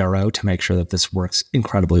their CRO to make sure that this works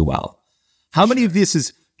incredibly well. How many of this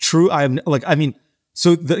is true?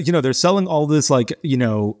 So, they're selling all this like,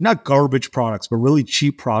 not garbage products, but really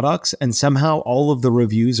cheap products. And somehow all of the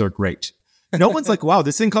reviews are great. No one's like, wow,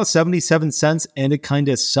 this thing costs 77 cents and it kind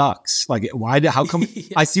of sucks. Like, how come? Yeah.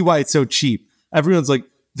 I see why it's so cheap. Everyone's like,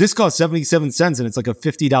 this costs 77 cents and it's like a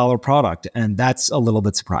 $50 product. And that's a little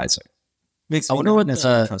bit surprising. I wonder what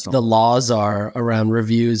the laws are around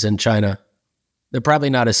reviews in China. They're probably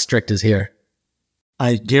not as strict as here.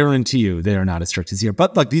 I guarantee you they are not as strict as here.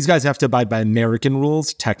 But like these guys have to abide by American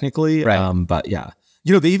rules, technically. Right. But yeah.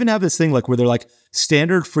 They even have this thing like where they're like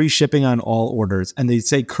standard free shipping on all orders. And they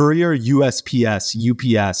say courier, USPS,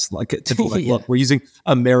 UPS, like to be like, look, we're using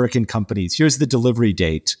American companies. Here's the delivery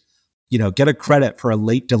date. Get a credit for a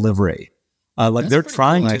late delivery. Like they're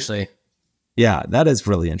trying to actually. Yeah, that is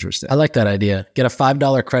really interesting. I like that idea. Get a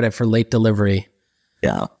 $5 credit for late delivery.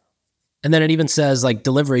 Yeah. And then it even says like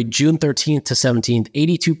delivery June 13th to 17th,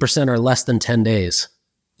 82% are less than 10 days.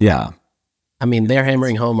 Yeah. I mean, they're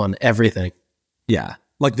hammering home on everything. Yeah.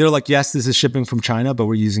 Like they're like, yes, this is shipping from China, but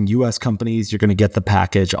we're using US companies. You're going to get the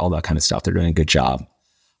package, all that kind of stuff. They're doing a good job.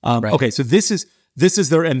 Right. Okay. So this is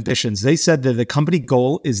their ambitions. They said that the company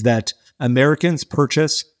goal is that Americans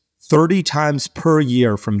purchase 30 times per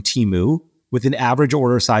year from Temu with an average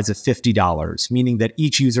order size of $50, meaning that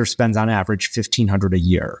each user spends on average $1,500 a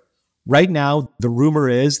year. Right now, the rumor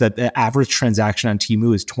is that the average transaction on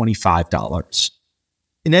Temu is $25.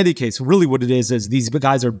 In any case, really what it is these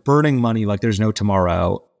guys are burning money like there's no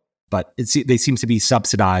tomorrow, but they seem to be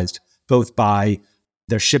subsidized both by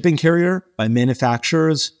their shipping carrier, by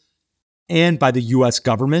manufacturers, and by the U.S.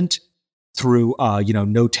 government through,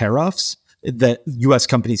 no tariffs that U.S.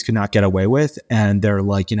 companies could not get away with. And they're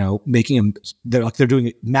like, they're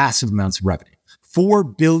doing massive amounts of revenue,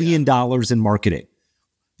 $4 billion in marketing.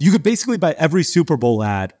 You could basically buy every Super Bowl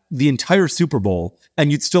ad, the entire Super Bowl,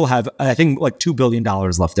 and you'd still have, I think, like $2 billion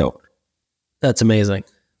left over. That's amazing.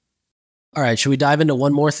 All right, should we dive into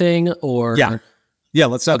one more thing, or yeah?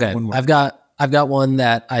 Let's talk okay. one more. I've got one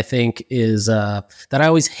that I think is that I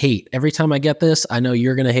always hate. Every time I get this, I know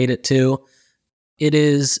you're going to hate it too. It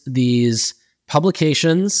is these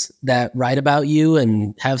publications that write about you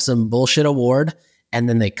and have some bullshit award, and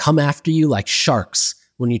then they come after you like sharks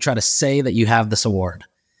when you try to say that you have this award.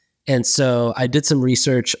 And so I did some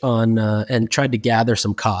research on and tried to gather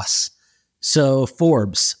some costs. So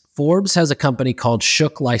Forbes has a company called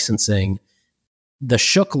Shook Licensing. The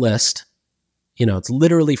Shook list, it's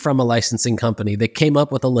literally from a licensing company. They came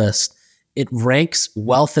up with a list. It ranks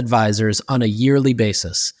wealth advisors on a yearly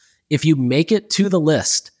basis. If you make it to the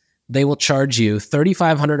list, they will charge you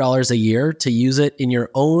 $3,500 a year to use it in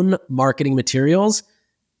your own marketing materials,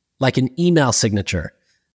 like an email signature.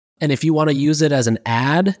 And if you want to use it as an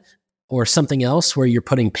ad or something else where you're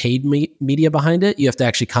putting paid media behind it, you have to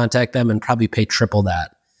actually contact them and probably pay triple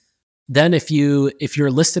that. Then if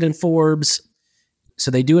you're listed in Forbes,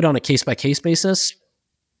 so they do it on a case-by-case basis.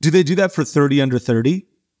 Do they do that for 30 under 30?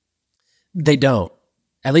 They don't,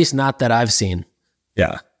 at least not that I've seen.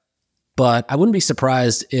 Yeah. But I wouldn't be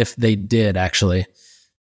surprised if they did, actually.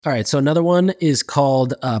 All right, so another one is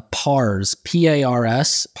called PARS,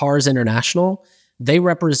 P-A-R-S, PARS International. They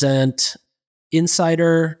represent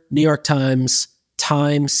Insider, New York Times,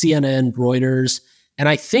 Time, CNN, Reuters, and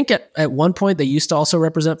I think at one point they used to also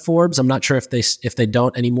represent Forbes. I'm not sure if they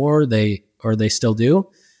don't anymore, they still do.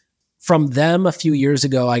 From them a few years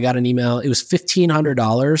ago, I got an email. It was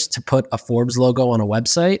 $1,500 to put a Forbes logo on a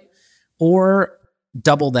website, or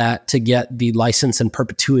double that to get the license in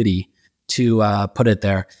perpetuity to put it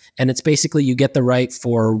there. And it's basically you get the right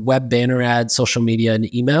for web banner ads, social media,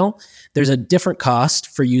 and email. There's a different cost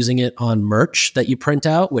for using it on merch that you print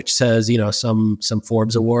out, which says, some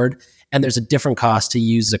Forbes award. And there's a different cost to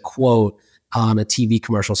use a quote on a TV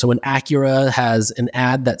commercial. So when Acura has an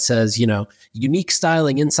ad that says, unique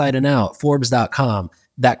styling inside and out, Forbes.com,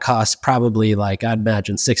 that costs probably I'd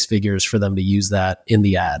imagine 6 figures for them to use that in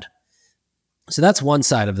the ad. So that's one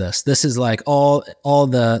side of this. This is all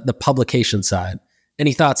the publication side.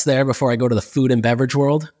 Any thoughts there before I go to the food and beverage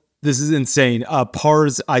world? This is insane.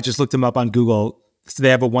 PARS, I just looked them up on Google. So they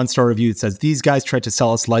have a 1-star review that says, these guys tried to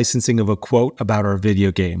sell us licensing of a quote about our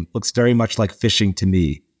video game. Looks very much like phishing to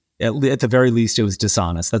me. At the very least, it was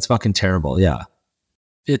dishonest. That's fucking terrible. Yeah.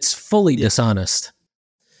 It's fully dishonest.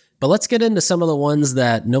 But let's get into some of the ones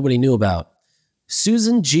that nobody knew about.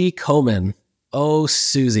 Susan G. Komen. Oh,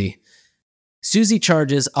 Susie. Susie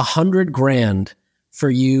charges $100,000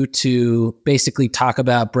 for you to basically talk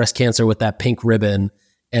about breast cancer with that pink ribbon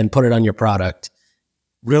and put it on your product.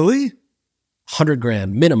 Really?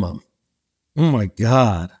 $100,000 minimum. Oh my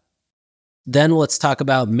God. Then let's talk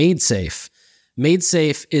about MadeSafe.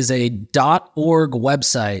 MadeSafe is a .org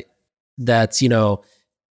website that's,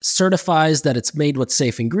 certifies that it's made with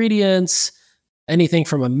safe ingredients, anything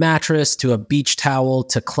from a mattress to a beach towel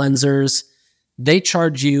to cleansers. They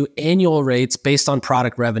charge you annual rates based on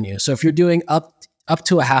product revenue. So if you're doing up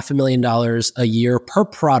to $500,000 a year per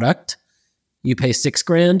product, you pay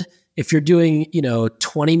 $6,000. If you're doing,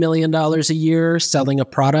 $20 million a year selling a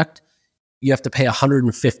product, you have to pay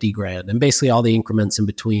 $150,000. And basically all the increments in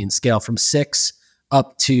between scale from 6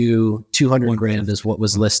 up to $200,000 is what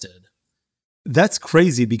was listed. That's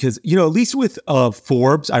crazy because, at least with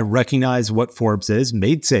Forbes, I recognize what Forbes is,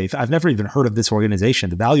 Made Safe. I've never even heard of this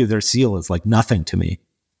organization. The value of their seal is like nothing to me.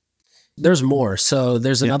 There's more. So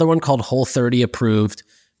there's another one called Whole30 Approved,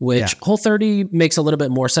 which Whole30 makes a little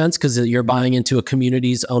bit more sense because you're buying into a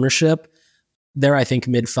community's ownership. They're, I think,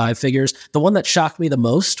 mid 5 figures. The one that shocked me the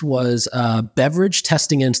most was Beverage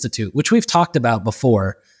Testing Institute, which we've talked about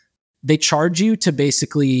before. They charge you to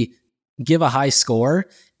basically give a high score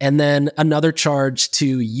and then another charge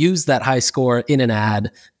to use that high score in an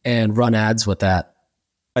ad and run ads with that.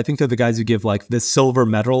 I think they're the guys who give like the silver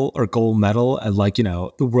medal or gold medal at like,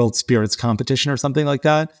 the World Spirits competition or something like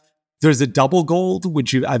that. There's a double gold,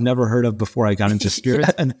 which I've never heard of before I got into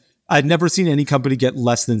spirits. And I'd never seen any company get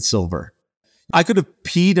less than silver. I could have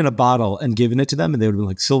peed in a bottle and given it to them and they would have been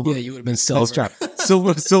like silver. Yeah, you would have been silver.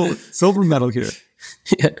 silver medal here.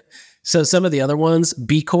 Yeah. So some of the other ones,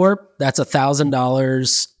 B Corp, that's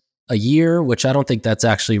 $1,000 a year, which I don't think that's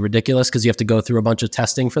actually ridiculous because you have to go through a bunch of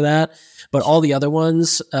testing for that. But all the other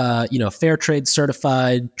ones, Fair Trade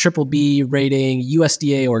certified, triple B rating,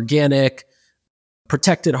 USDA organic,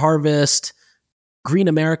 protected harvest, Green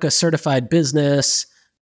America certified business.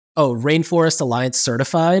 Rainforest Alliance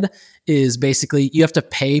certified is basically you have to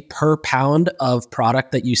pay per pound of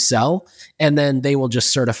product that you sell, and then they will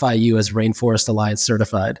just certify you as Rainforest Alliance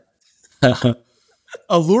certified.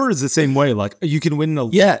 Allure is the same way. Like you can win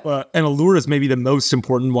and Allure is maybe the most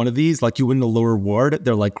important one of these. Like you win the Allure award,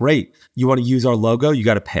 they're like, great, you want to use our logo, you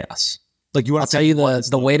got to pay us. Like you want. I'll tell you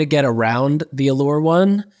the way to get around the Allure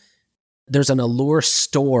one. There's an Allure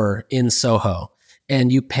store in Soho,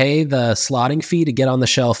 and you pay the slotting fee to get on the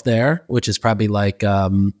shelf there, which is probably like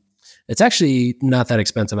it's actually not that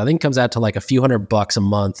expensive. I think it comes out to like a few $100 a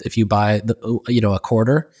month if you buy a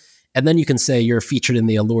quarter. And then you can say you're featured in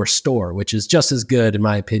the Allure store, which is just as good, in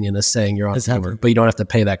my opinion, as saying you're on Allure, but you don't have to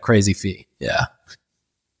pay that crazy fee. Yeah.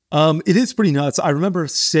 It is pretty nuts. I remember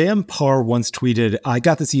Sam Parr once tweeted, I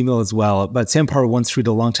got this email as well, but Sam Parr once tweeted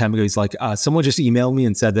a long time ago. He's like, someone just emailed me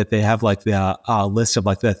and said that they have like the list of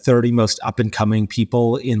like the 30 most up and coming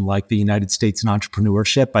people in like the United States in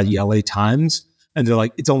entrepreneurship by the LA Times. And they're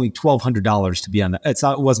like, it's only $1,200 to be on that.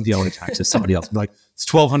 It wasn't the LA Times, it's somebody else. Like, it's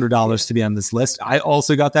 $1,200 to be on this list. I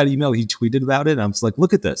also got that email. He tweeted about it. And I was like,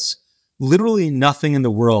 look at this. Literally nothing in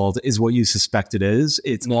the world is what you suspect it is.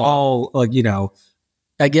 It's all like,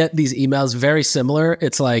 I get these emails very similar.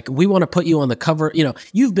 It's like, we want to put you on the cover.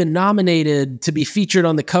 You've been nominated to be featured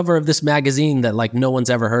on the cover of this magazine that like no one's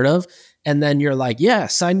ever heard of. And then you're like, yeah,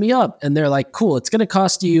 sign me up. And they're like, cool. It's going to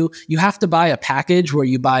cost you have to buy a package where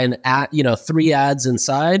you buy an ad, 3 ads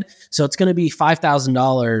inside. So it's going to be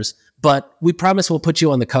 $5,000, but we promise we'll put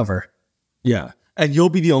you on the cover. Yeah. And you'll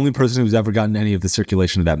be the only person who's ever gotten any of the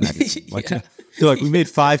circulation of that magazine. Like, they're like, we made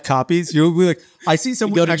 5 copies. You'll be like, I see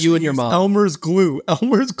someone go to you and your mom. Elmer's glue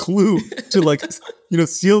to like,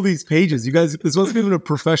 seal these pages. You guys, this wasn't even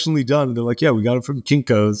professionally done. And they're like, yeah, we got it from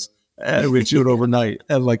Kinko's. And we do it overnight.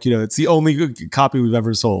 And like, it's the only copy we've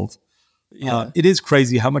ever sold. Yeah. It is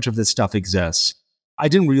crazy how much of this stuff exists. I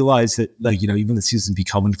didn't realize that like, even the Susan B.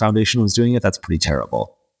 Komen Foundation was doing it. That's pretty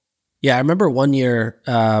terrible. Yeah, I remember one year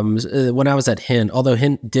when I was at Hint, although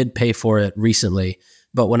Hint did pay for it recently,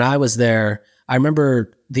 but when I was there, I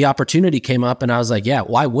remember the opportunity came up and I was like, yeah,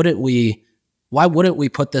 why wouldn't we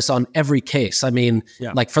put this on every case? I mean,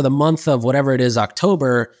 like for the month of whatever it is,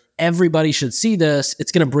 October, everybody should see this.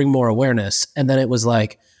 It's going to bring more awareness. And then it was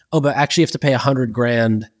like, oh, but actually you have to pay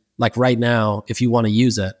 $100,000 like right now if you want to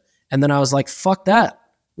use it. And then I was like, fuck that.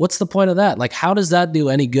 What's the point of that? Like, how does that do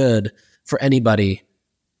any good for anybody?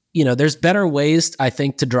 There's better ways, I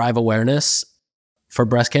think, to drive awareness for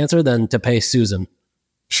breast cancer than to pay Susan.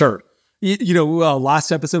 Sure.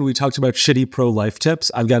 Last episode, we talked about shitty pro-life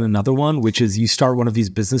tips. I've got another one, which is you start one of these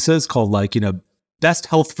businesses called like, best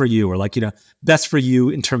health for you, or like, best for you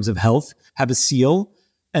in terms of health, have a seal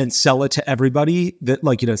and sell it to everybody that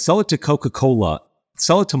like, sell it to Coca-Cola,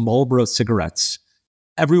 sell it to Marlboro cigarettes.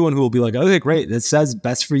 Everyone who will be like, okay, great. This says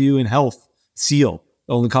best for you in health seal.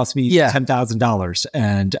 It only cost me $10,000,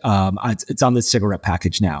 and it's on this cigarette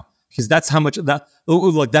package now because that's how much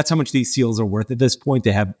that's how much these seals are worth at this point.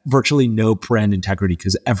 They have virtually no brand integrity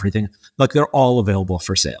because everything, like, they're all available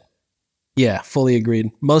for sale. Yeah, fully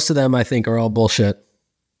agreed. Most of them, I think, are all bullshit.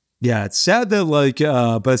 Yeah, it's sad that like,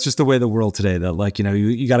 but it's just the way of the world today that like,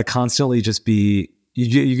 you got to constantly just be,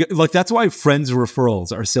 you like, that's why friends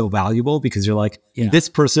referrals are so valuable because you're like, this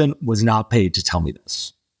person was not paid to tell me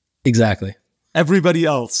this. Exactly. Everybody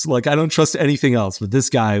else, like, I don't trust anything else, but this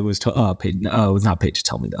guy was was not paid to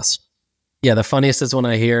tell me this. Yeah, the funniest is when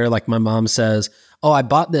I hear like my mom says, "Oh, I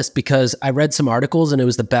bought this because I read some articles and it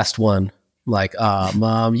was the best one." I'm like,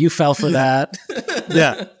 Mom, you fell for that.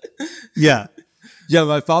 Yeah.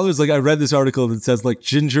 My father's like, I read this article that says like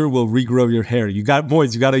ginger will regrow your hair. You got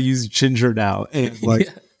to use ginger now. And like,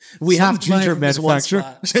 we have ginger manufacturer.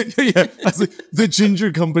 I was like, the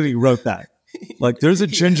ginger company wrote that. Like, there's a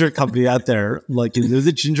ginger company out there. Like, there's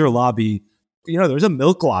a ginger lobby. There's a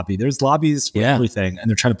milk lobby. There's lobbies for everything, and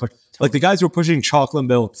they're trying to push. Like the guys who are pushing chocolate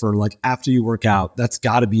milk for like after you work out. That's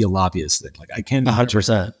got to be a lobbyist thing. Like, I can't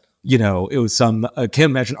 100%. It was some. I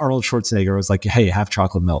can't imagine Arnold Schwarzenegger was like, "Hey, have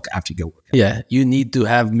chocolate milk after you go work out." Yeah, you need to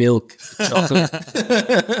have milk chocolate.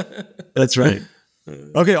 That's right.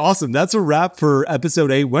 Okay, awesome. That's a wrap for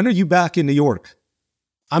episode 8. When are you back in New York?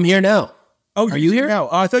 I'm here now. Oh, are you here now?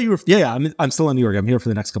 I thought you were. Yeah, I'm still in New York. I'm here for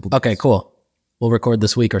the next couple of days. Okay, cool. We'll record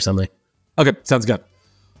this week or something. Okay, sounds good.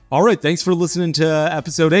 All right, thanks for listening to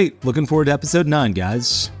episode 8. Looking forward to episode 9,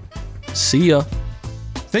 guys. See ya.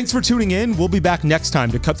 Thanks for tuning in. We'll be back next time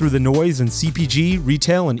to cut through the noise in CPG,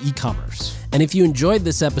 retail, and e-commerce. And if you enjoyed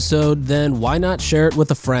this episode, then why not share it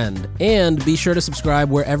with a friend? And be sure to subscribe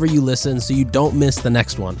wherever you listen so you don't miss the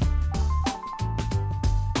next one.